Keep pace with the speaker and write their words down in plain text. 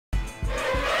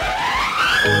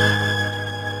Protocol.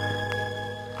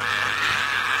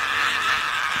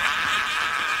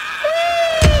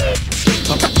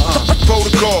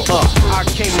 I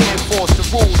came to enforce the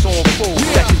rules on fools.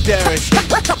 Secondary.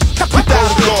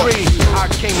 2003. I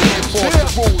came to enforce the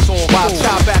rules on fools.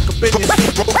 Wildchild back up in this.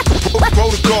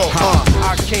 Protocol.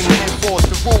 I came to enforce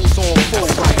the rules on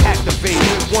fools. Activate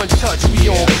with one touch, we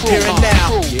on crew. Here and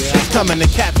now, it's coming, the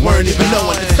cats weren't even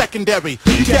knowing. It's secondary,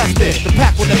 you guessed it. The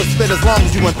pack will never split as long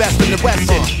as you invest in the West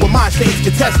End. Where mind states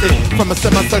get tested from a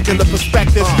semi-circular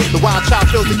perspective. The wild child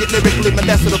feels to get lyrically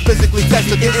molested or physically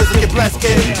tested. It isn't get blessed,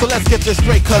 kid. So let's get this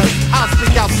straight, cuz I'll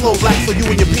speak out slow black so you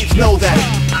and your peeps know that.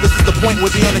 This is the point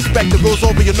where the unexpected rules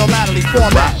over your normality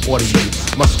format. Or you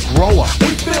must grow up.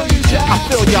 We feel you, Jack. I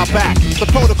feel y'all back. The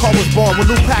protocol was born when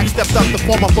New Pack stepped up to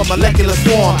form up a molecular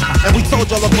swarm. And we told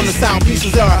y'all up on the sound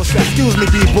pieces era. Excuse me,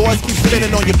 B-boys, keep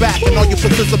spinning on your back. And all you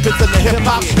participants in the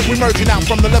hip-hop, we merging out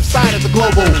from the left side of the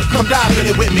global. Come dive in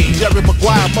it with me, Jerry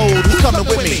Maguire mode, who's coming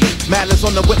with me? Madness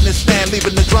on the witness stand,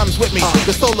 leaving the drums with me.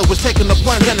 The solo was taking the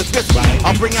plunge and it's risky.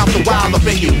 I'll bring out the wild up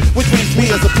in you, which means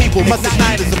we as a people must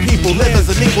ignite as a people, live as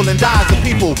an equal and die as a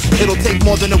people. It'll take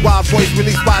more than a wild voice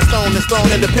released by Stone and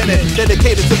Stone Independent,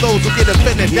 dedicated to those who get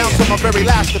offended, down to my very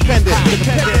last dependent.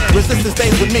 Resistance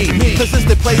stays with me,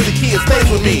 persistent plays the key, it stays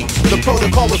with me. The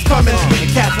protocol was coming, and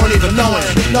cats weren't even knowing.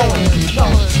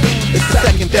 It's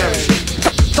secondary.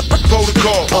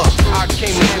 Protocol. I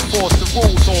came to enforce the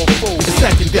rules on fools. It's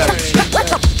secondary.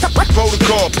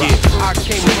 Protocol. I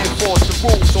came to enforce the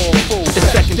rules on fools.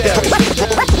 It's secondary.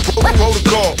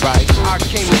 Protocol. Right. I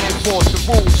came to enforce the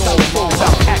rules on fools.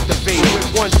 I'll activate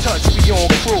with one touch, we on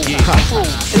crew.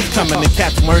 It's coming, the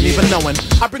cats weren't even knowing.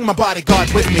 I bring my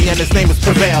bodyguard with me and his name is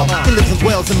Prevail. He lives in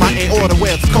Wales in my aorta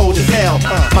where it's cold as hell.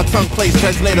 My tongue plays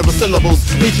translator of syllables,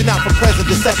 reaching out from present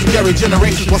to secondary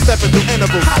generations while stepping through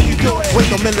intervals. How you doing? With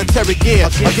no military gear,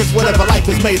 against whatever life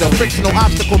is made of. Frictional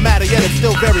obstacle matter, yet it's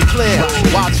still very clear.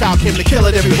 Wildchild came to kill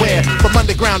it everywhere, from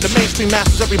underground to mainstream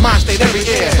masters, every mind state, every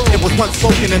ear. It was once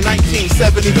spoken in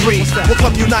 1973. We'll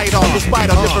come unite all, despite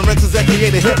our differences, that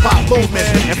created hip-hop movement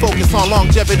and focus on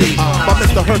longevity. By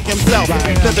Mr. Herc himself,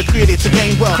 never created to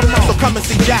gain wealth. So come and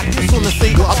see Jack, you soon to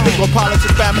see. I'll speak on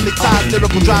politics, family ties,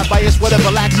 lyrical drive-by-ish,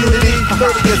 whatever lacks unity.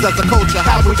 30 years as a culture,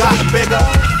 have we gotten bigger?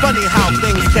 Funny how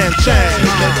things can change.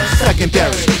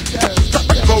 Secondary.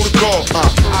 Protocol.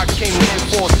 I came to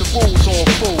enforce the rules on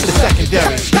fools. It's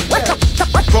secondary.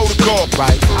 Protocol.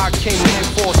 Right. I came to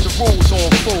enforce the rules on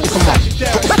fools.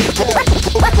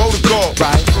 Protocol.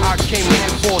 Right. I came to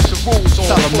enforce the rules on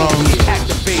fools.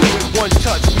 Activate with one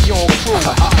touch, we on crew.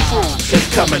 It's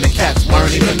coming, the cats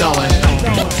weren't even knowing.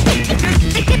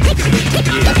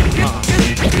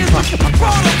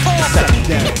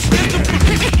 Secondary.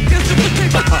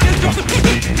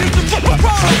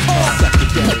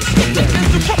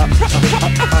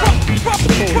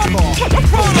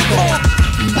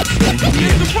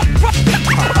 Protocol.